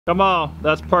Come on,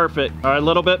 that's perfect. All right, a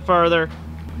little bit further.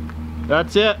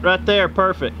 That's it, right there,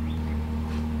 perfect.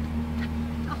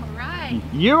 All right.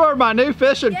 You are my new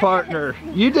fishing partner.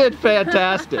 You did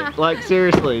fantastic, like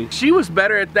seriously. She was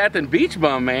better at that than Beach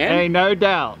Bum, man. Hey, no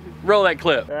doubt. Roll that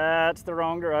clip. That's the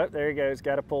wrong direction. There he goes,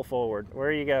 got to pull forward. Where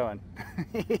are you going?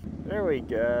 There we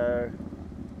go.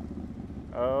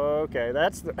 Okay,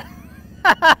 that's the...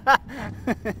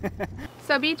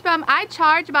 So Beach Bum, I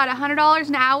charge about $100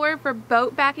 an hour for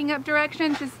boat backing up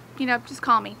directions. Just, you know, just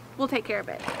call me. We'll take care of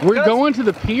it. We're going to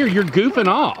the pier. You're goofing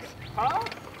off. Huh?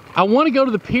 I want to go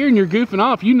to the pier and you're goofing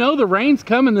off. You know the rain's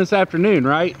coming this afternoon,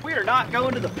 right? We are not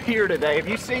going to the pier today. Have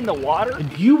you seen the water?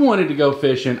 If you wanted to go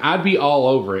fishing, I'd be all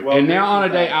over it. Well, and now on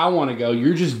a day I want to go,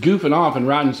 you're just goofing off and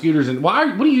riding scooters. And what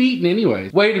are you eating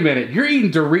anyways? Wait a minute, you're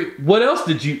eating What else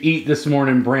did you eat this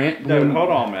morning, Brant? No, hold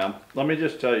on, man. Let me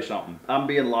just tell you something. I'm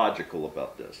being logical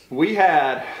about this. We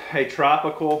had a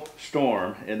tropical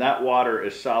storm and that water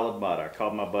is solid mud. I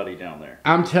called my buddy down there.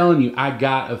 I'm telling you, I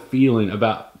got a feeling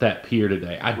about that pier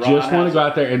today. I just want to go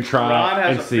out there and try and see.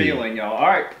 Ron has a feeling, y'all. All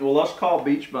right, well, let's call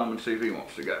Beach Bum and see if he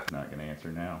wants to go. Not gonna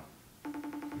answer now.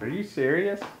 Are you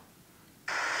serious?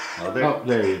 Oh,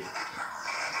 there he is.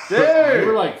 Dude! You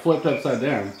were like flipped upside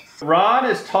down. Ron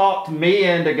has talked me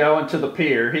into going to the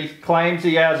pier. He claims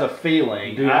he has a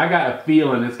feeling. Dude, I got a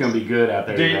feeling it's going to be good out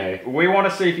there today. We want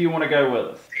to see if you want to go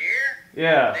with us. Pier?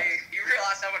 Yeah. Dude, you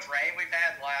realize how much rain we've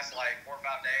had the last like 4 or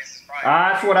 5 days? It's probably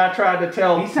That's what I tried to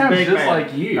tell He sounds big just man.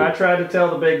 like you. I tried to tell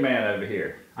the big man over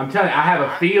here. I'm telling you, I have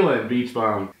a feeling, Beach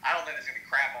Bum. I don't think there's going to be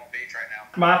crap on the beach right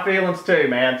now. My feelings too,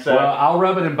 man. So. Well, I'll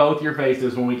rub it in both your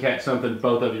faces when we catch something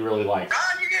both of you really like. Ron,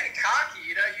 you're getting cocky.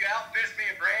 You know, you outfished me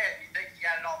and Brad. You think you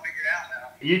got it all figured out now.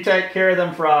 You take care of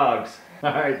them frogs.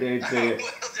 All right, dude, see you.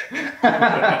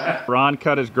 Ron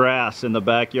cut his grass in the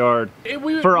backyard.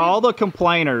 For all the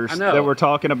complainers that we're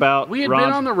talking about, we had been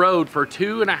on the road for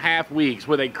 2.5 weeks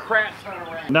with a crap ton of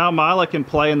rain. Now Mila can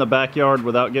play in the backyard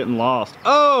without getting lost.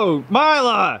 Oh,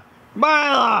 Mila!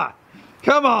 Mila!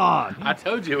 Come on! I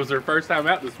told you it was her first time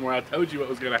out this morning. I told you what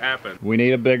was going to happen. We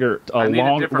need a bigger, an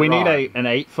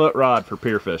 8-foot rod for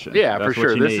pier fishing. Yeah, for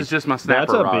sure. This is just my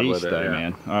snapper rod. That's a beast though,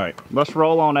 man. All right, let's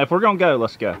roll on. If we're going to go,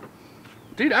 let's go.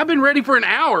 Dude, I've been ready for an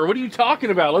hour. What are you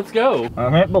talking about? Let's go. I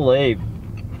can't believe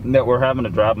that we're having to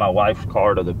drive my wife's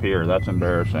car to the pier. That's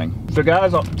embarrassing. So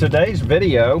guys, today's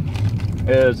video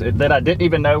is that I didn't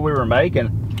even know we were making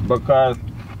because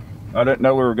I didn't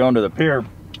know we were going to the pier.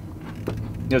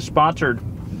 Is sponsored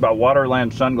by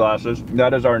Waterland Sunglasses.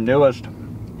 That is our newest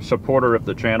supporter of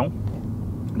the channel.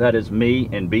 That is me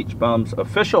and Beach Bum's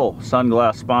official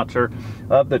sunglass sponsor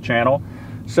of the channel.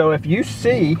 So if you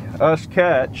see us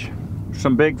catch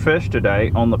some big fish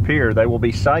today on the pier, they will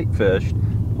be sight fished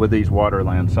with these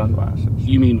Waterland sunglasses.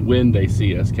 You mean when they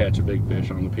see us catch a big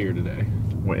fish on the pier today?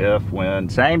 When,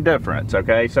 same difference,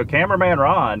 okay? So cameraman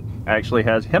Ron actually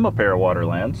has him a pair of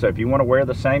Waterlands. So if you want to wear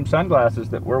the same sunglasses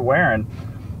that we're wearing,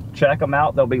 check them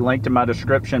out. They'll be linked in my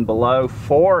description below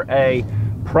for a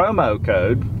promo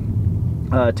code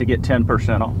to get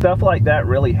 10% off. Stuff like that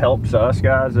really helps us,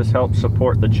 guys. This helps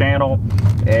support the channel.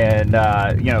 And,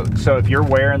 you know, so if you're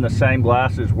wearing the same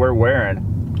glasses we're wearing,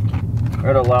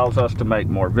 it allows us to make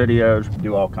more videos,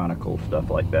 do all kind of cool stuff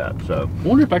like that. So I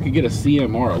wonder if I could get a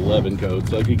CMR 11 code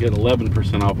so I could get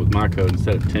 11% off with my code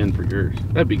instead of 10 for yours.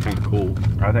 That'd be kind of cool.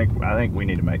 I think we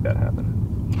need to make that happen.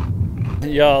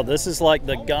 Yo, this is like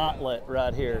the gauntlet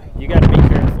right here. You got to be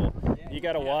careful. You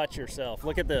got to watch yourself.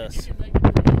 Look at this.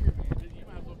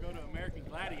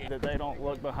 That they don't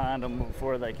look behind them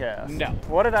before they cast. No.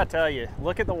 What did I tell you?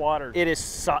 Look at the water. It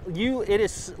is it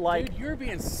is like, dude, you're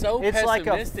being so it's like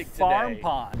a farm today.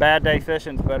 pond. Bad day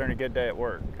fishing's better than a good day at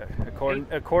work,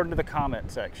 according to the comment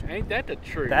section. Ain't that the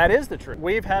truth? That is the truth.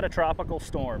 We've had a tropical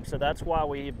storm, so that's why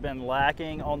we've been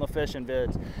lacking on the fishing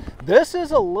vids. This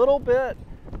is a little bit,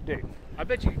 dude. I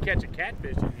bet you could catch a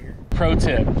catfish in here. Pro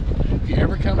tip, if you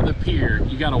ever come to the pier,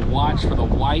 you gotta watch for the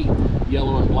white,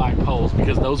 yellow, and black poles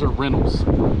because those are rentals.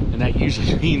 And that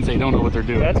usually means they don't know what they're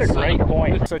doing. That's a great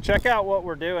point. So check out what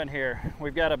we're doing here.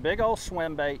 We've got a big old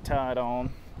swim bait tied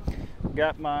on.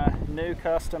 Got my new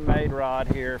custom made rod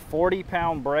here.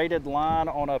 40-pound braided line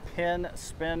on a Penn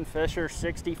Spin Fisher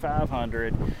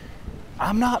 6500.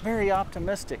 I'm not very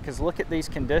optimistic because look at these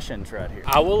conditions right here.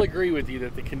 I will agree with you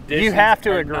that the conditions you have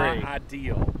to are agree. Not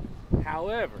ideal.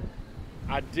 However,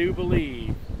 I do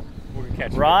believe we're gonna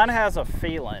catch Ron has a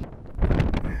feeling.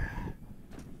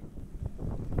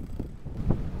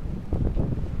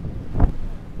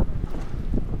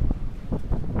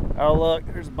 Oh look,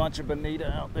 there's a bunch of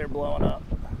bonita out there blowing up.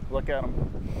 Look at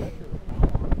them.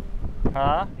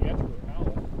 Huh? You got your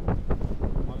repellent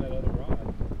on that other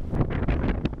rod.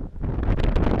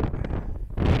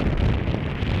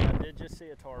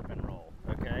 tarpon roll.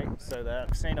 Okay, so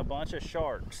I've seen a bunch of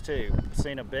sharks too.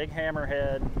 Seen a big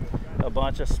hammerhead, a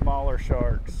bunch of smaller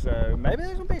sharks. So maybe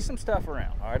there's gonna be some stuff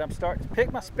around. All right, I'm starting to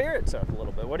pick my spirits up a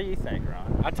little bit. What do you think,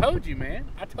 Ron? I told you, man.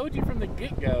 I told you from the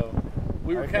get-go.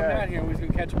 We were coming out here and we was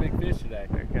gonna catch a big fish today.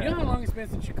 Okay. You know how long it's been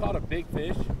since you caught a big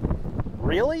fish?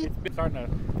 Really? It's been starting to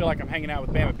feel like I'm hanging out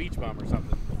with Bama Beach Bum or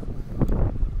something.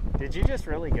 Did you just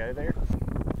really go there?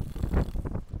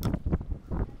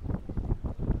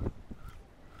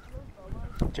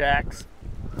 Jax.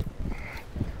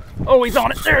 Oh, he's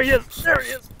on it. There he is. There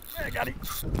he is. I got him.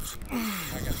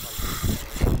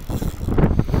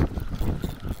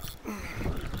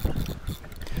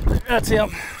 That's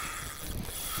him.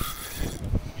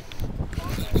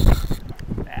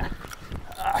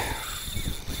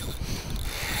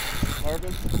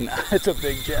 Nah, it's a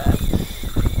big jack. You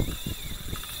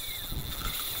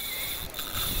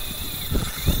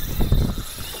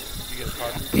get a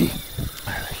tarpon?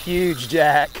 Huge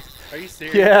jack. Are you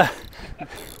serious? Yeah.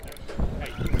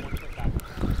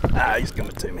 Hey, He's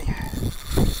coming to me.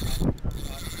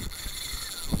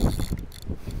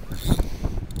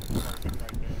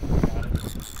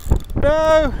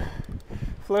 No!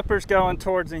 Flipper's going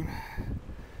towards him.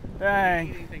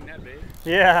 Dang. anything that big?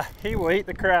 Yeah, he will eat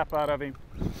the crap out of him.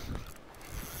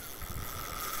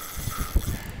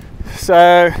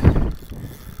 So,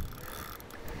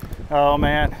 oh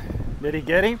man, did he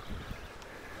get him?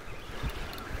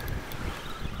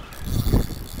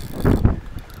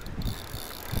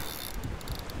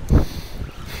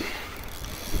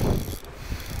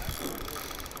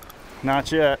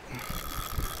 Not yet.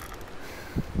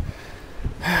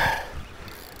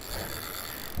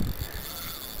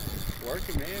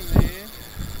 Working, man.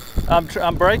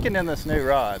 I'm breaking in this new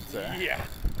rod. So. Yeah,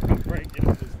 I'm breaking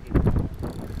this new.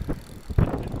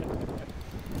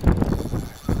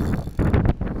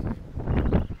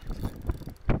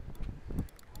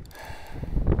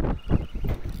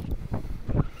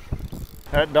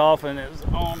 That dolphin is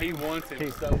on. He wants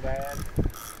it so bad.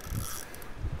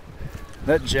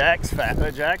 That jack's fast.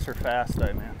 The jacks are fast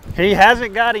though, man. He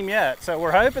hasn't got him yet, so we're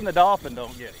hoping the dolphin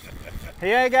don't get him. He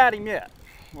ain't got him yet.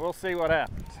 We'll see what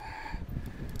happens.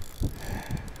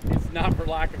 It's not for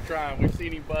lack of trying. We've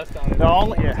seen him bust on it.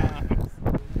 Yeah.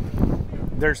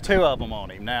 There's two of them on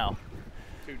him now.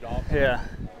 Two dolphins. Yeah.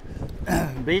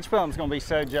 Beach Bum's gonna be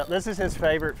so jealous. This is his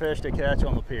favorite fish to catch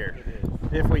on the pier. It is.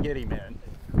 If we get him in.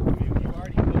 You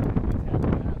already put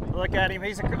him. Look at him.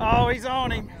 He's on him. He's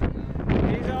on him.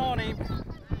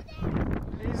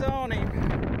 He's on him.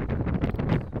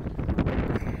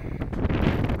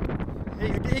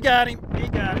 He got him. He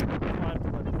got him. I'll have to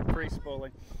let him free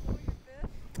spooling.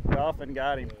 Dolphin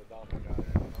got him.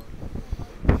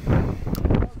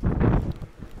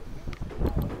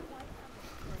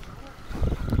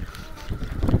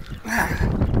 I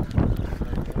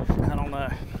don't know.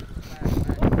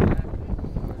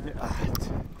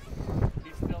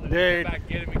 Dude, back,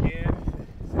 get him again.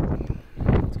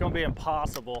 It's gonna be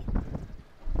impossible.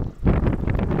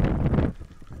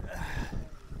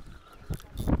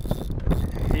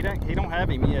 He don't have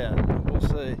him yet. We'll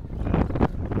see.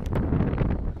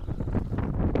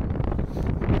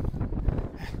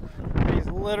 He's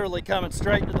literally coming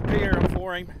straight to the pier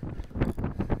for him.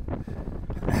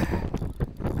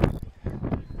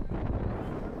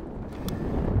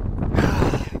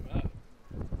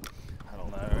 I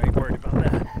don't know. I ain't worried about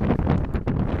that.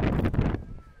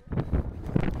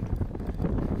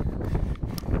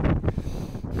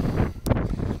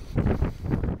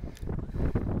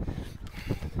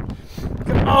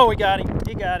 Oh, we got him.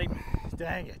 He got him.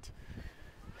 Dang it.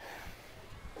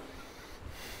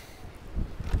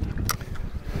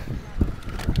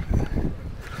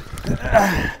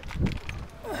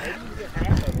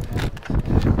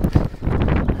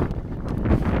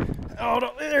 Oh,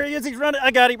 no, there he is. He's running.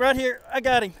 I got him right here. I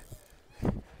got him.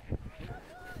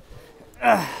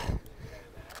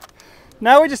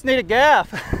 Now we just need a gaff.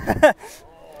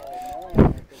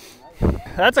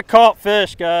 That's a caught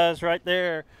fish, guys, right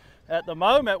there. At the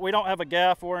moment, we don't have a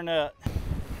gaff or a net.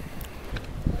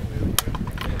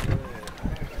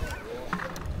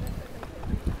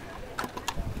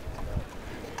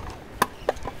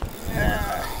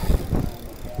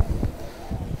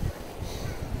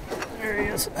 There he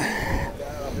is.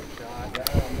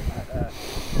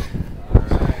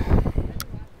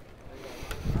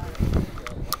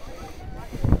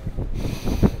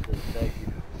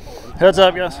 Heads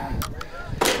up, guys.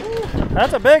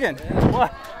 That's a big one.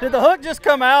 What? Did the hook just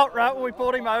come out right when we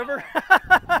pulled him over? Hey,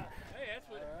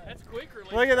 that's quick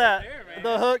release. Look at that. Right there, man.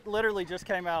 The hook literally just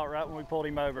came out right when we pulled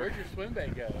him over. Where'd your swim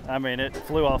bait go? I mean, it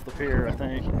flew off the pier, I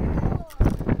think.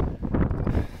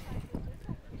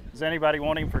 Does anybody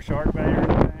want him for shark bait or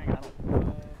anything? I don't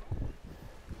know.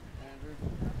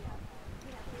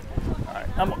 All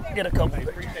right, I'm gonna get a couple. I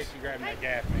appreciate you grabbing that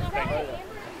gaff, man. Thank you.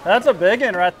 That's a big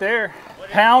one right there.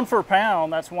 Pound for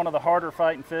pound, that's one of the harder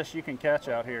fighting fish you can catch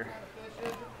out here.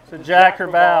 It's a Jack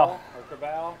Crevalle.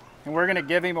 And we're gonna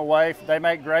give him away. They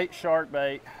make great shark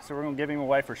bait, so we're gonna give him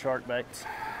away for shark baits.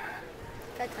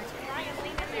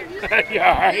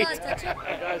 Yeah,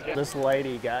 right. This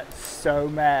lady got so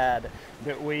mad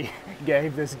that we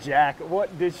gave this Jack.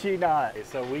 What did she not?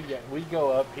 So we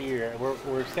go up here.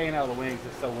 We're staying out of the wind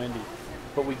because it's so windy.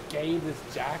 But we gave this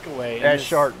Jack away as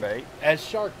shark bait. As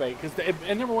shark bait,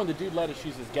 and number one, the dude let us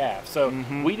use his gaff, so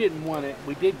we didn't want it.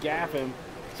 We did gaff him,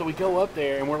 so we go up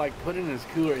there and we're like putting it in his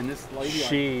cooler, and this lady,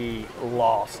 she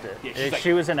lost it. Yeah,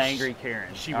 she was an angry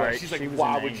Karen. She was. She's like,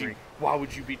 why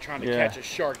would you be trying to catch a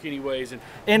shark anyways?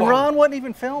 And Ron wasn't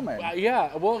even filming.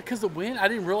 Yeah, well, because the wind, I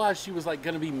didn't realize she was like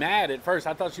going to be mad at first.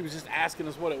 I thought she was just asking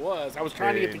us what it was. I was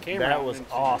trying to get the camera. That was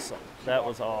awesome. That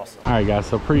was awesome. All right, guys,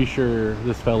 so pretty sure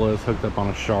this fella is hooked up on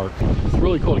a shark. It's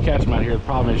really cool to catch them out here. The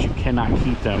problem is you cannot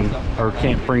keep them or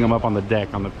can't bring them up on the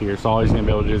deck on the pier. So all he's going to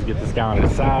be able to do is get this guy on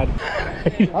his side.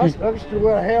 I still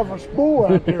got half a spool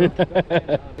out there.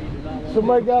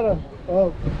 Somebody got a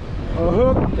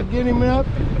hook to get him up?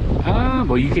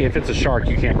 Well, you can't. If it's a shark,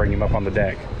 you can't bring him up on the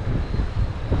deck.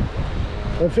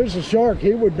 If it's a shark,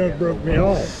 he would have broke me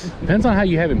off. Depends on how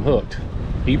you have him hooked.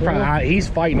 He's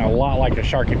fighting a lot like a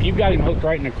shark. If you've got him hooked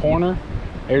right in the corner,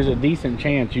 there's a decent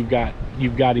chance you've got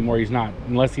him where he's not,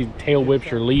 unless he tail whips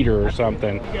your leader or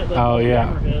something. Oh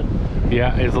yeah,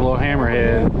 yeah, it's a little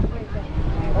hammerhead.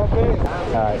 All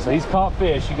right, so he's caught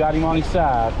fish. You got him on his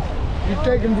side. You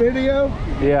taking video?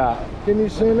 Yeah. Can you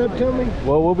send it to me?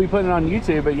 Well, we'll be putting it on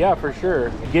YouTube, but yeah, for sure.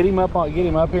 Get him up here,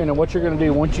 and then what you're going to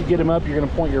do, once you get him up, you're going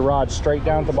to point your rod straight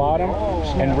down at the bottom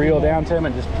and reel down to him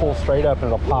and just pull straight up, and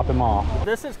it'll pop him off.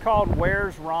 This is called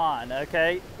Where's Ron,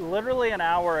 okay? Literally an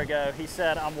hour ago, he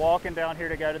said, I'm walking down here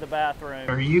to go to the bathroom.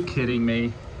 Are you kidding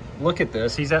me? Look at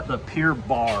this. He's at the Pier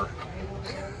bar.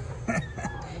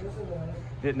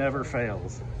 It never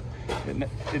fails.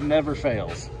 It never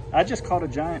fails. I just caught a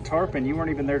giant tarpon. You weren't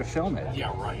even there to film it.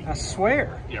 Yeah, right. I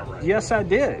swear. Yeah, right. Yes, I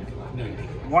did. No.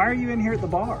 Why are you in here at the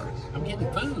bar? I'm getting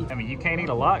food. I mean, you can't eat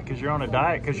a lot because you're on a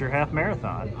diet because you're half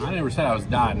marathon. I never said I was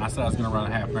dieting. I said I was going to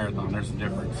run a half marathon. There's a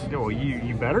difference. Well,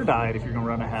 you better diet if you're going to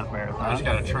run a half marathon. I just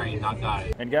got to train, not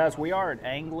diet. And guys, we are at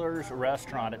Angler's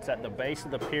Restaurant. It's at the base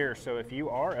of the pier. So if you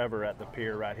are ever at the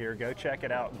pier right here, go check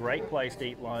it out. Great place to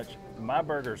eat lunch. My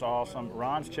burger's awesome.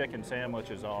 Ron's chicken sandwich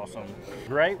is awesome.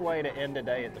 Great way to end the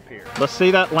day at the pier. Let's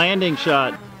see that landing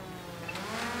shot.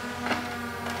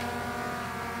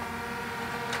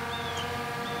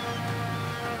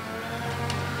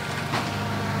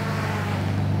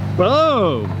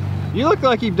 Boom! You look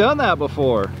like you've done that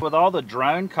before. With all the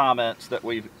drone comments that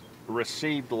we've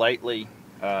received lately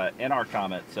in our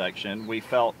comment section, we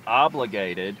felt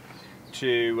obligated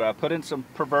to put in some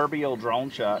proverbial drone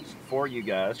shots for you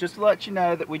guys, just to let you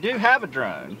know that we do have a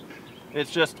drone. It's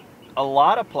just a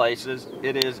lot of places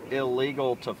it is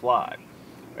illegal to fly.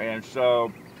 And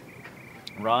so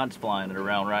Ron's flying it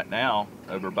around right now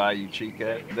over Bayou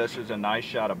Chico. This is a nice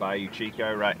shot of Bayou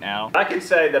Chico right now. I can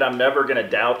say that I'm never gonna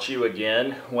doubt you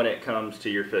again when it comes to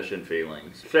your fishing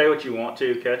feelings. Say what you want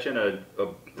to, catching a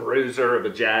bruiser of a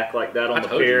jack like that on the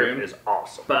pier is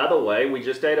awesome. By the way, we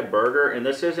just ate a burger, and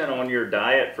this isn't on your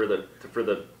diet for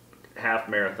the half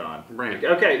marathon. Right.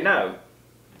 Okay, no.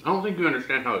 I don't think you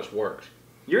understand how this works.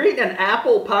 You're eating an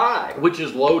apple pie. Which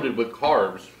is loaded with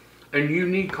carbs. And you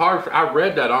need carbs. I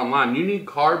read that online. You need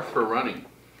carbs for running.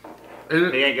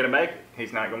 And he ain't gonna make it.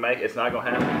 He's not gonna make it. It's not gonna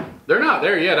happen. They're not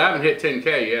there yet. I haven't hit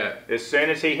 10K yet. As soon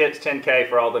as he hits 10K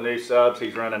for all the new subs,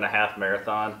 he's running a half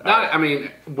marathon. I mean,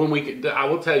 I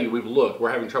will tell you, we've looked.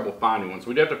 We're having trouble finding one, so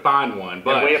we'd have to find one.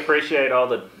 But and we appreciate all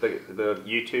the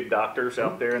YouTube doctors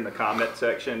out there in the comment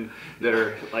section that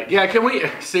are like, yeah. Can we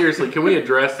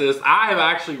address this? I have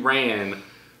actually ran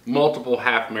multiple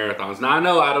half marathons. Now I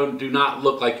know I do not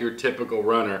look like your typical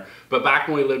runner, but back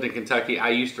when we lived in Kentucky, I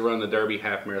used to run the Derby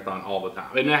half marathon all the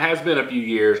time. And it has been a few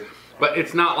years, but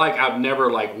it's not like I've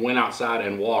never like went outside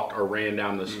and walked or ran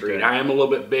down the street. Okay. I am a little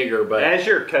bit bigger, but as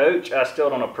your coach, I still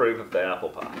don't approve of the apple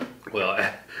pie. Well,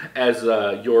 as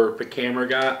your camera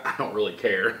guy, I don't really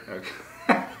care.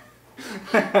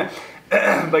 Okay.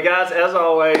 But guys, as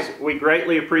always, we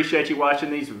greatly appreciate you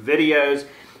watching these videos.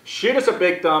 Shoot us a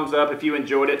big thumbs up if you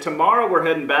enjoyed it. Tomorrow we're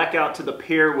heading back out to the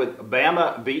pier with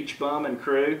Bama Beach Bum and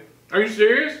crew. Are you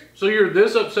serious? So you're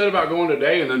this upset about going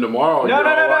today and then tomorrow?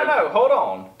 No. Hold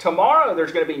on. Tomorrow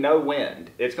there's going to be no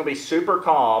wind. It's going to be super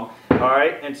calm. All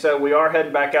right. And so we are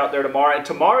heading back out there tomorrow. And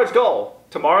tomorrow's goal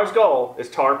tomorrow's goal is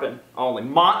tarpon only.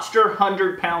 Monster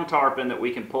 100-pound tarpon that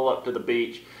we can pull up to the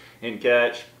beach and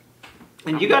catch.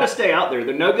 And you got to stay out there.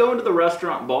 There's no going to the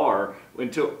restaurant bar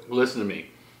until... Listen to me.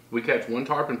 We catch one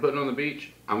tarpon, put it on the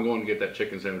beach. I'm going to get that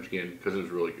chicken sandwich again because it was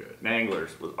really good.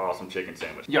 Anglers was awesome chicken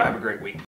sandwich. Y'all have a great week.